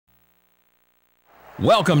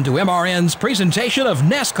Welcome to MRN's presentation of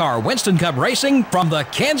NASCAR Winston Cup Racing from the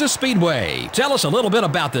Kansas Speedway. Tell us a little bit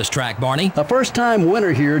about this track, Barney. A first-time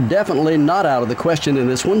winner here, definitely not out of the question in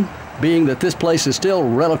this one. Being that this place is still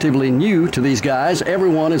relatively new to these guys,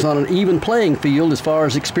 everyone is on an even playing field as far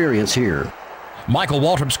as experience here. Michael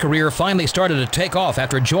Waltrip's career finally started to take off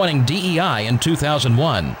after joining DEI in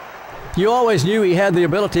 2001. You always knew he had the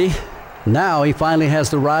ability. Now he finally has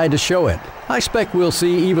the ride to show it. I expect we'll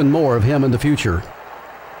see even more of him in the future.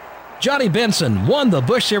 Johnny Benson won the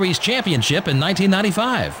Busch Series championship in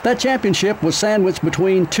 1995. That championship was sandwiched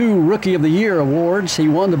between two Rookie of the Year awards. He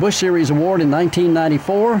won the Busch Series award in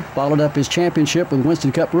 1994, followed up his championship with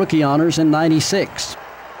Winston Cup rookie honors in '96.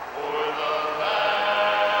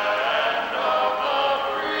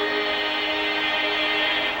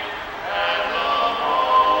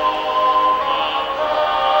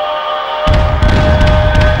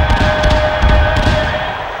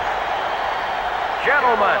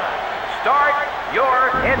 Gentlemen, start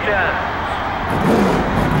your engines.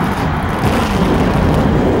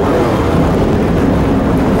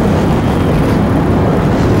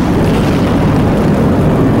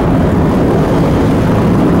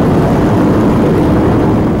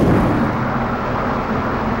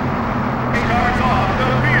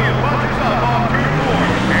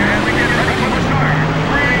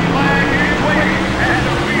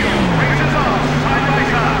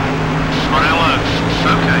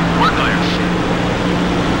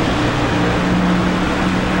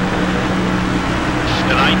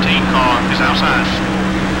 Car is outside.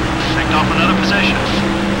 Picked off another position.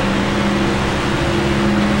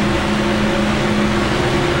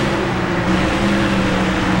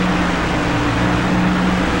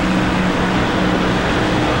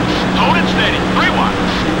 Hold it steady. 3 wide.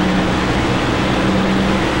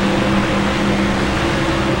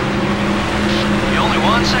 You're only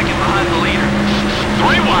 1 second behind the leader.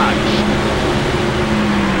 3 wide.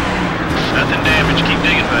 Nothing damaged. Keep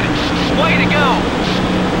digging, buddy. Way to go.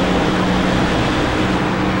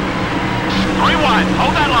 3 wide,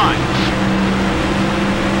 hold that line.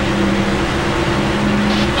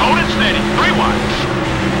 Hold it steady, 3 wide.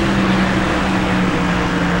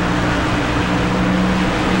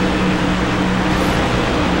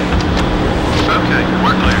 Okay,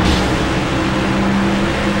 we're clear.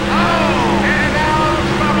 Oh, and now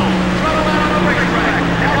trouble. Trouble out on the racetrack.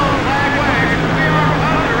 Yellow flag waves. We are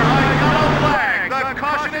under a yellow flag. The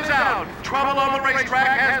caution is out. Trouble on the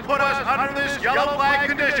racetrack has put us under this yellow flag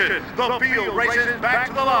condition. The field races back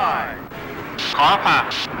to the line. Car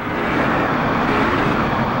pass.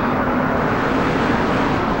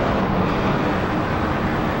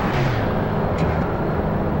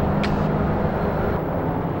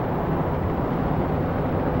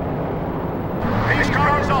 Pace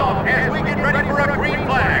car is off as we get ready for a green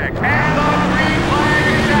flag. And the green flag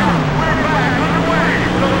is out. We're back underway.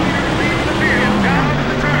 The leader leads the field down to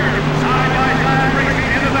the turn. Side-by-side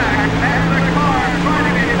racing in the back as the car trying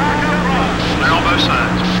to get back up front. Clear on both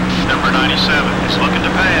sides. Number 97 is looking to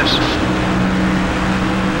pass.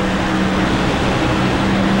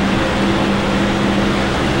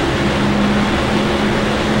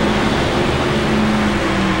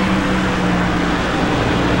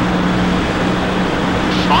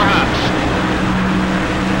 Car high.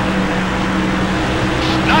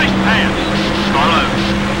 Nice pass. Car low.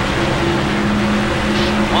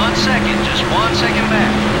 1 second, just 1 second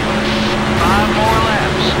back. 5 more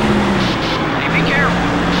laps. Hey, be careful.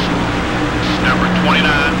 Number 29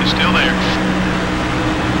 is still there.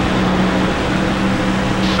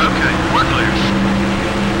 Okay, we're clear.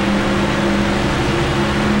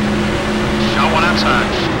 Got one outside.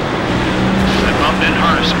 That bump didn't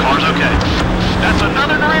hurt us. Car's okay. That's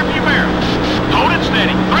another in the rearview mirror. Hold it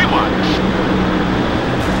steady. 3 wide.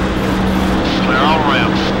 Clear all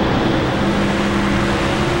around.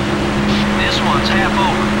 This one's half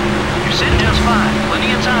over. You're sitting just fine.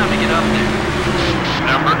 Plenty of time to get up there.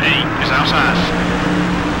 Number 8 is outside.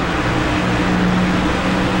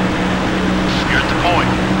 You're at the point.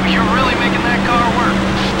 You're really making that car work.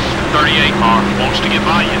 The 38 car wants to get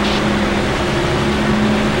by you.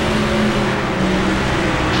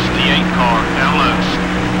 The 8 car down low.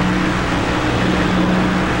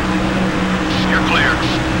 You're clear.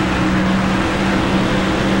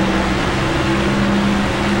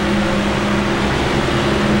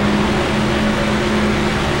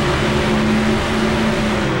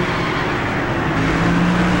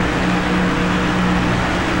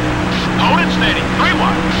 Hold it steady, 3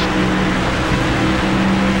 wide.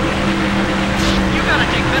 You gotta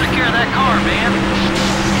take this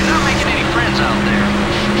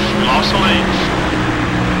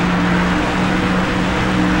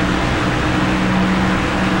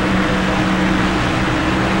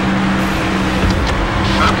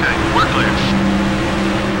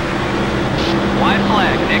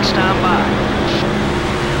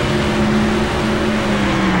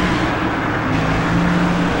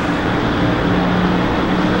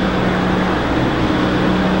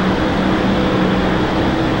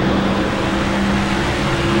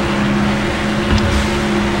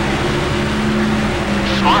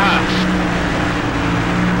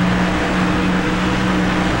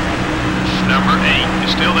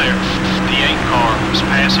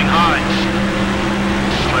passing high.